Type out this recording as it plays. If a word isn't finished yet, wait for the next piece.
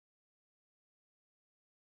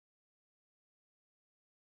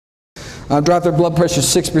dropped their blood pressure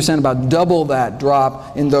 6%, about double that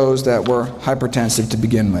drop in those that were hypertensive to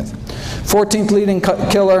begin with. 14th leading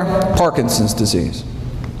killer, Parkinson's disease.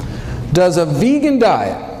 Does a vegan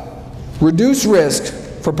diet reduce risk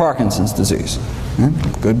for Parkinson's disease?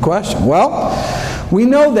 Good question. Well, we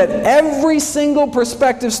know that every single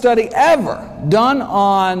prospective study ever done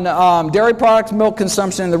on dairy products, milk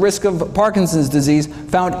consumption, and the risk of Parkinson's disease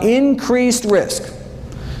found increased risk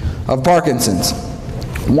of Parkinson's.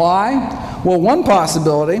 Why? Well, one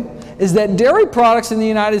possibility is that dairy products in the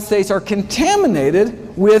United States are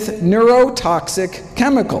contaminated with neurotoxic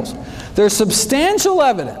chemicals. There's substantial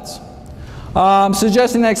evidence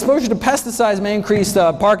suggesting that exposure to pesticides may increase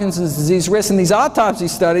Parkinson's disease risk, and these autopsy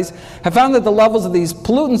studies have found that the levels of these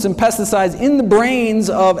pollutants and pesticides in the brains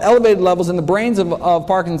of elevated levels in the brains of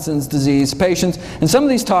Parkinson's disease patients, and some of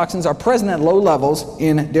these toxins are present at low levels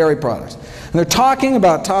in dairy products. And they're talking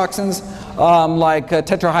about toxins like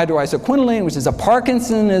tetrahydroisoquinoline, which is a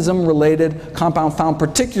Parkinsonism-related compound found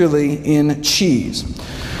particularly in cheese.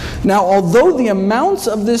 Now, although the amounts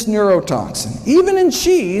of this neurotoxin, even in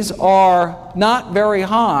cheese, are not very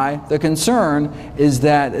high, the concern is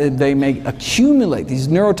that they may accumulate. These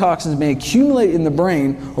neurotoxins may accumulate in the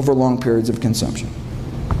brain over long periods of consumption.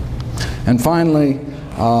 And finally,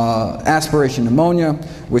 aspiration pneumonia,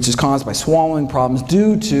 which is caused by swallowing problems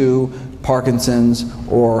due to Parkinson's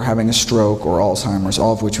or having a stroke or Alzheimer's,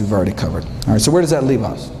 all of which we've already covered. All right, so where does that leave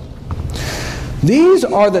us? These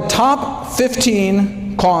are the top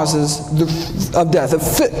 15 causes of death,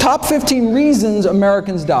 the top 15 reasons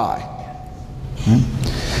Americans die.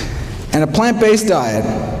 And a plant-based diet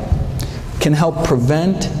can help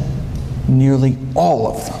prevent nearly all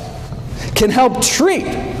of them, can help treat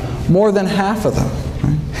more than half of them,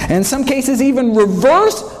 and in some cases even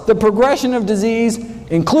reverse the progression of disease,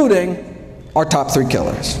 including our top 3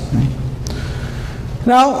 killers.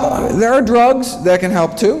 Now, there are drugs that can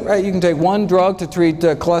help too, right? You can take one drug to treat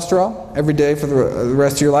cholesterol every day for the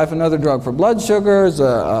rest of your life, another drug for blood sugars,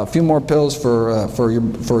 a few more pills for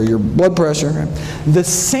your blood pressure. Right? The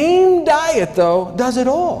same diet, though, does it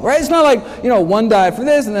all, right? It's not like, you know, one diet for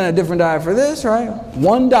this and then a different diet for this, right?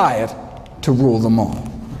 One diet to rule them all.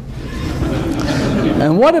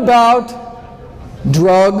 And what about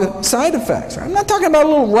drug side effects? Right? I'm not talking about a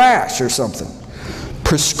little rash or something.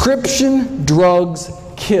 Prescription drugs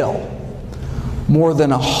kill more than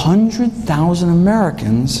 100,000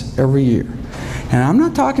 Americans every year. And I'm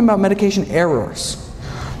not talking about medication errors,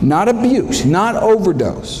 not abuse, not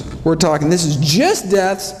overdose. We're talking, this is just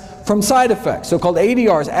deaths from side effects, so-called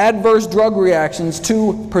ADRs, adverse drug reactions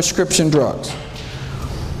to prescription drugs.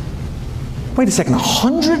 Wait a second,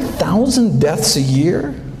 100,000 deaths a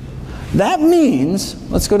year? That means,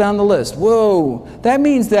 let's go down the list. Whoa, that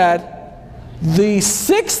means that the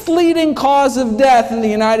 6th leading cause of death in the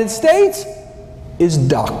United States is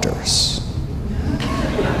doctors.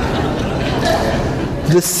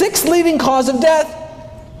 The 6th leading cause of death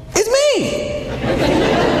is me.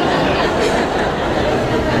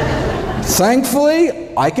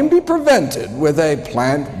 Thankfully, I can be prevented with a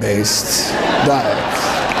plant-based diet.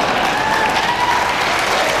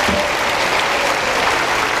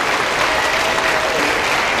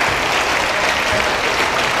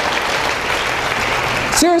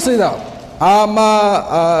 Seriously though,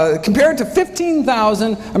 compared to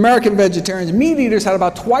 15,000 American vegetarians, meat eaters had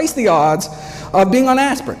about twice the odds of being on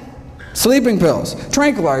aspirin, sleeping pills,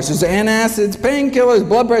 tranquilizers, antacids, painkillers,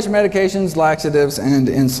 blood pressure medications, laxatives, and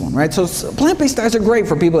insulin, right? So plant-based diets are great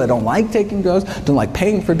for people that don't like taking drugs, don't like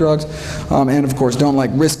paying for drugs, and of course don't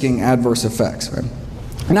like risking adverse effects, right?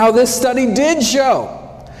 Now this study did show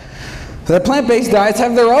that plant-based diets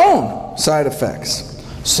have their own side effects.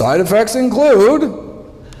 Side effects include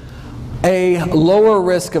a lower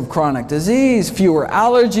risk of chronic disease, fewer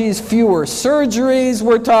allergies, fewer surgeries.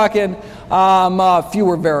 We're talking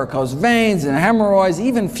fewer varicose veins and hemorrhoids,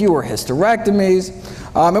 even fewer hysterectomies.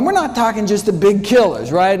 And we're not talking just the big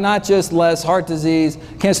killers, right? Not just less heart disease,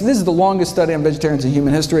 cancer. This is the longest study on vegetarians in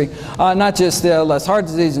human history. Not just less heart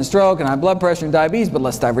disease and stroke and high blood pressure and diabetes, but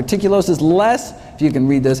less diverticulosis, less, if you can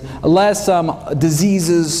read this, less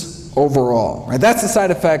diseases overall, right? That's the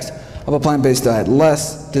side effects of a plant-based diet,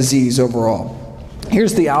 less disease overall.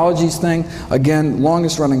 Here's the allergies thing. Again,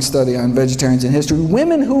 longest running study on vegetarians in history.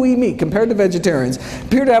 Women who eat meat compared to vegetarians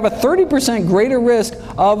appear to have a 30% greater risk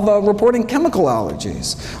of reporting chemical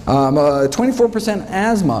allergies, 24%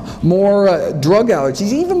 asthma, more drug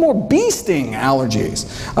allergies, even more bee sting allergies,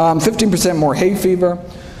 15% more hay fever.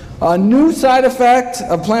 A new side effect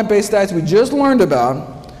of plant-based diets we just learned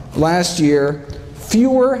about last year,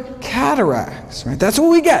 fewer cataracts, right? That's what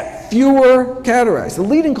we get, fewer cataracts, the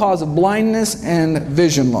leading cause of blindness and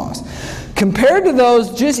vision loss. compared to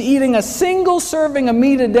those just eating a single serving of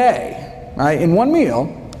meat a day, right, in one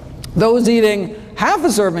meal, those eating half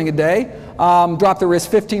a serving a day dropped the risk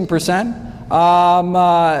 15%.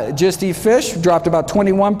 Just eat fish, dropped about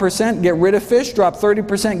 21%. Get rid of fish, dropped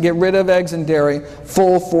 30%. Get rid of eggs and dairy,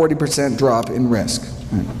 full 40% drop in risk.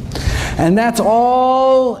 Right. And that's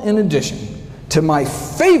all in addition to my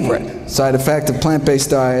favorite side effect of plant-based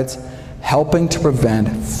diets, helping to prevent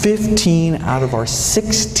 15 out of our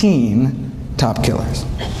 16 top killers.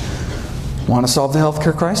 Want to solve the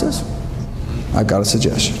healthcare crisis? I've got a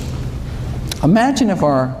suggestion. Imagine if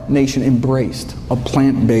our nation embraced a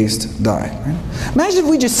plant-based diet. Right? Imagine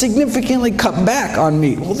if we just significantly cut back on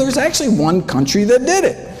meat. Well, there's actually one country that did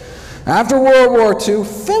it. After World War II,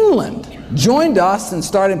 Finland joined us and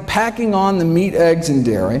started packing on the meat, eggs, and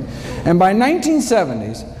dairy. And by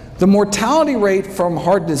 1970s, the mortality rate from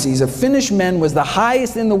heart disease of Finnish men was the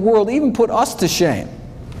highest in the world, even put us to shame.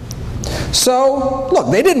 So, look,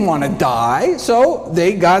 they didn't want to die, so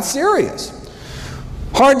they got serious.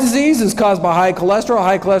 Heart disease is caused by high cholesterol.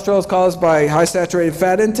 High cholesterol is caused by high saturated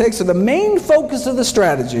fat intake. So the main focus of the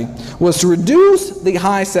strategy was to reduce the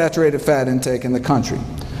high saturated fat intake in the country.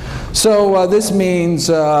 So this means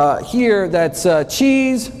here that's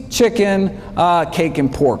cheese, chicken, cake,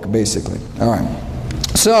 and pork, basically. All right.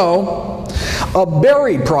 So a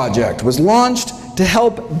berry project was launched to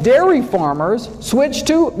help dairy farmers switch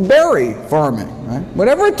to berry farming, right?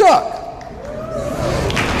 Whatever it took.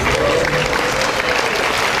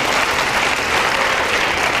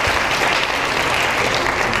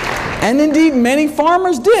 And indeed, many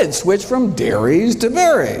farmers did switch from dairies to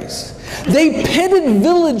berries. They pitted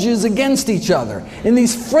villages against each other in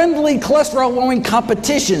these friendly cholesterol-lowering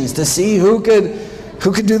competitions to see who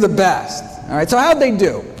could do the best. All right, so how'd they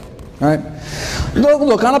do? All right,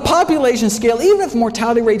 look, on a population scale, even if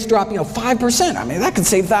mortality rates drop, 5%, I mean, that could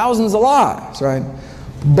save thousands of lives, right?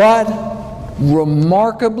 But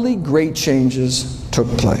remarkably great changes took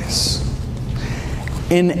place.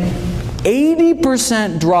 An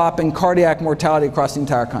 80% drop in cardiac mortality across the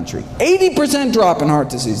entire country. 80% drop in heart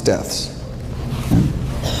disease deaths.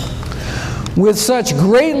 With such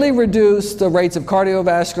greatly reduced rates of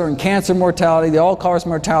cardiovascular and cancer mortality, the all-cause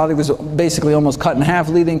mortality was basically almost cut in half,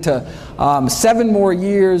 leading to 7 more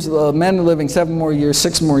years, men are living 7 more years,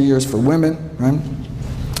 6 more years for women. Right?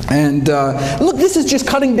 And look, this is just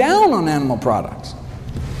cutting down on animal products.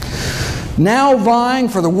 Now vying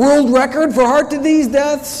for the world record for heart disease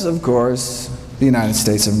deaths, of course, the United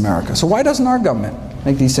States of America. So why doesn't our government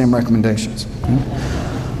make these same recommendations?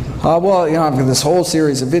 Well, I've got this whole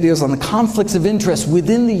series of videos on the conflicts of interest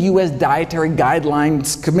within the U.S. Dietary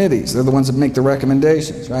Guidelines Committees. They're the ones that make the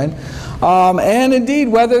recommendations, right? And indeed,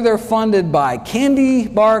 whether they're funded by candy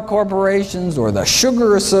bar corporations or the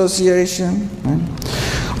Sugar Association, right?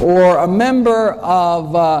 Or a member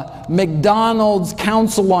of McDonald's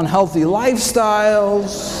Council on Healthy Lifestyles,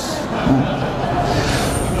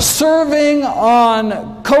 serving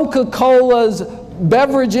on Coca-Cola's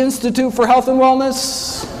Beverage Institute for Health and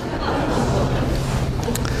Wellness.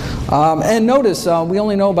 And notice, we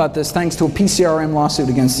only know about this thanks to a PCRM lawsuit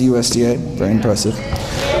against the USDA. Very impressive.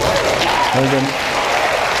 Very good.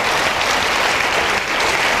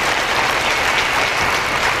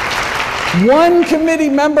 One committee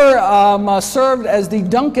member served as the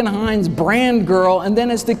Duncan Hines brand girl and then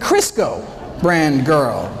as the Crisco brand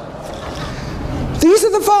girl. These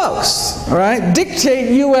are the folks, all right,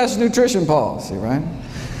 dictate U.S. nutrition policy, right?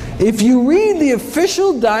 If you read the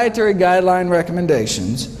official dietary guideline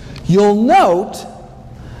recommendations, you'll note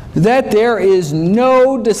that there is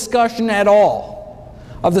no discussion at all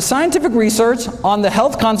of the scientific research on the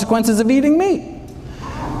health consequences of eating meat.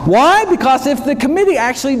 Why? Because if the committee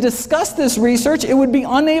actually discussed this research, it would be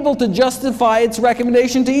unable to justify its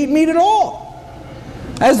recommendation to eat meat at all,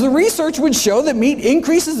 as the research would show that meat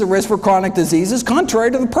increases the risk for chronic diseases, contrary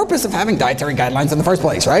to the purpose of having dietary guidelines in the first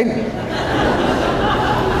place, right?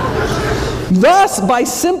 Thus, by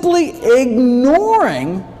simply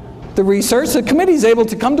ignoring the research, the committee is able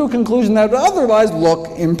to come to a conclusion that would otherwise look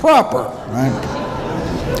improper, right?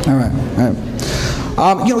 All right, all right.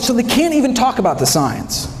 So they can't even talk about the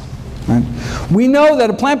science. Right? We know that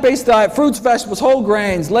a plant-based diet, fruits, vegetables, whole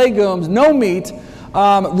grains, legumes, no meat,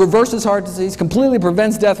 reverses heart disease, completely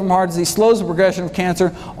prevents death from heart disease, slows the progression of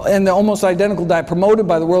cancer, and the almost identical diet promoted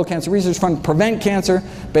by the World Cancer Research Fund prevent cancer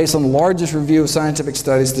based on the largest review of scientific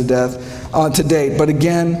studies to date. But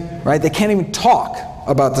again, right, they can't even talk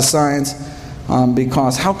about the science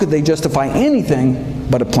because how could they justify anything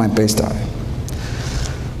but a plant-based diet?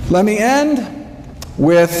 Let me end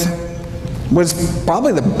with what's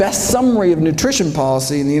probably the best summary of nutrition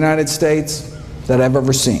policy in the United States that I've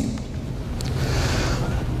ever seen.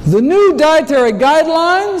 The new dietary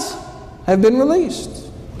guidelines have been released.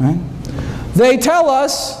 Right? They tell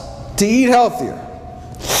us to eat healthier,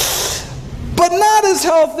 but not as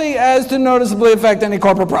healthy as to noticeably affect any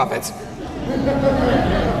corporate profits.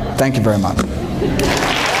 Thank you very much.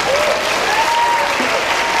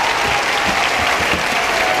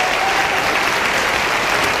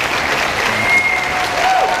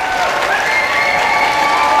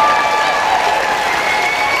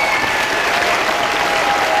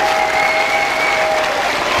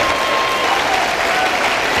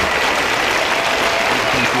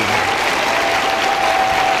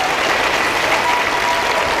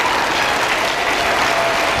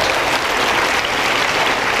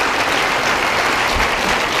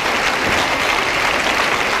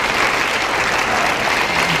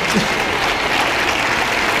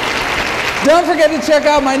 Don't forget to check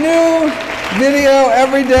out my new video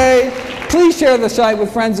every day. Please share the site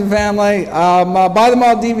with friends and family. Buy them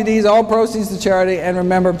all DVDs, all proceeds to charity. And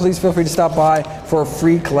remember, please feel free to stop by for a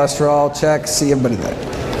free cholesterol check. See everybody there.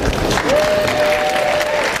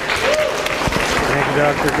 Thank you,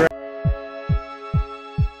 Dr. Gray.